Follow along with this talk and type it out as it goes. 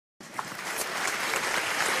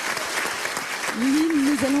Lynn,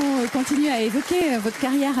 nous allons continuer à évoquer votre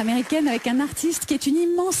carrière américaine avec un artiste qui est une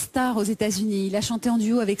immense star aux États-Unis. Il a chanté en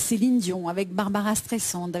duo avec Céline Dion, avec Barbara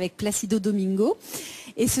Streisand, avec Placido Domingo.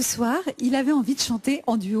 Et ce soir, il avait envie de chanter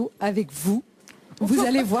en duo avec vous. Vous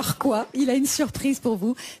allez voir quoi. Il a une surprise pour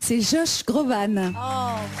vous. C'est Josh Groban.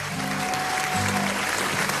 Oh.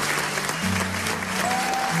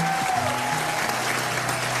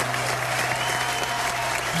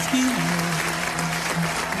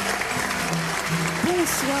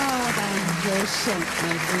 Bonsoir, Josh.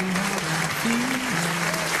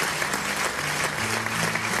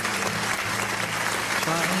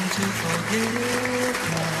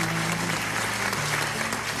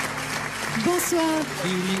 Bonsoir.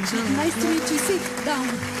 Nice to meet you. Sit down,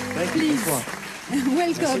 please.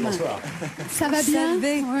 Welcome. Ça va bien?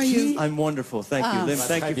 How are you? I'm wonderful. Thank you. Lynn,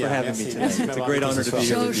 thank you for having me today. It's a great honor to be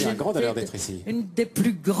here with you. C'est un grand honneur d'être ici. Une des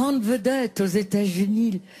plus grandes vedettes aux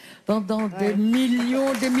États-Unis pendant des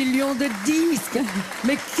millions de disques.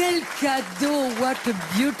 Mais quel cadeau! What a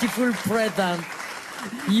beautiful present!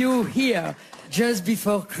 You here just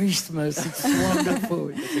before Christmas. It's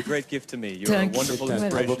wonderful. It's a great gift to me. You're a wonderful C'est un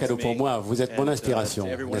très beau inspiration cadeau to pour me. moi. Vous êtes mon inspiration,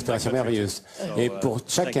 une inspiration merveilleuse. Et pour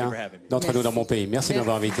chacun d'entre nous dans mon pays. Merci de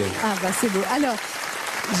m'avoir invité. Ah bah c'est beau. Alors,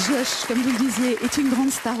 Josh, comme vous le disiez, est une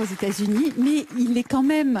grande star aux États-Unis, mais il est quand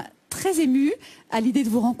même très ému à l'idée de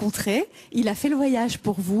vous rencontrer. Il a fait le voyage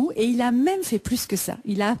pour vous et il a même fait plus que ça.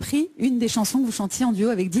 Il a appris une des chansons que vous chantiez en duo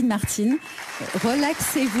avec Dean Martin.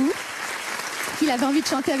 Relaxez-vous. Il avait envie de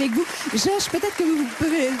chanter avec vous. Josh, peut-être que vous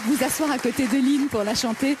pouvez vous asseoir à côté de Lynn pour la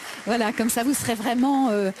chanter. Voilà, comme ça vous serez vraiment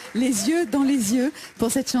les yeux dans les yeux pour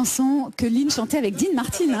cette chanson que Lynn chantait avec Dean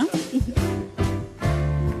Martin. Hein.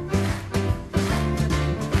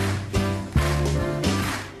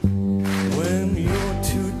 When you're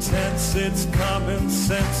too tense, it's common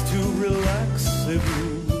sense to relax it.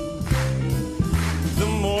 The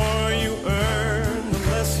more you earn, the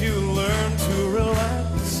less you learn to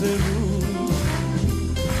relax it.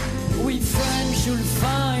 We friends you'll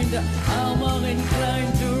find are more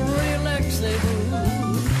inclined to relax they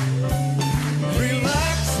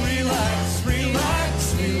Relax, relax,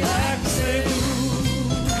 relax, relax it.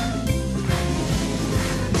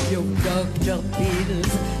 Your doctor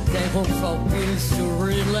pills, they hope for pills to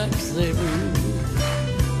relax they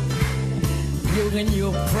You're in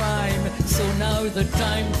your prime, so now the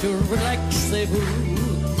time to relax they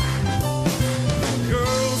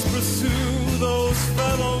Girls pursue those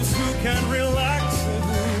fellows who can relax it.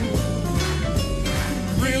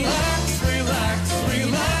 Relax, relax,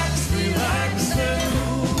 relax, relax it.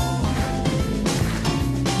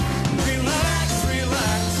 Relax,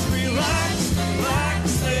 relax, relax, relax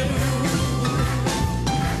it.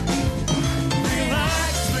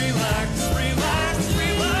 Relax, relax, relax,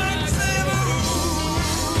 relax it.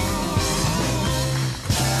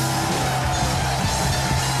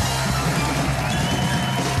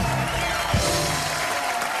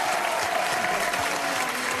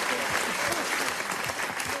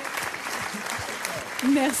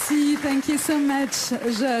 Merci, thank you so much,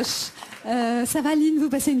 Josh. Ça va, Lynn, vous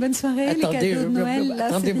passez une bonne soirée? Attendez, les cadeaux de Noël, là,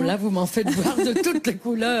 attendez, c'est là bien. vous m'en faites voir de toutes les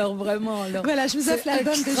couleurs, vraiment. Alors. Voilà, je vous offre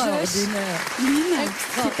l'album de Josh. Extraordinaire. Lynn,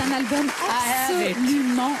 c'est un album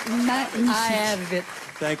absolument magnifique. I have it.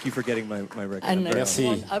 Thank you for getting my record. And I'm very Merci.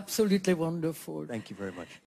 honored. absolutely wonderful. Thank you very much.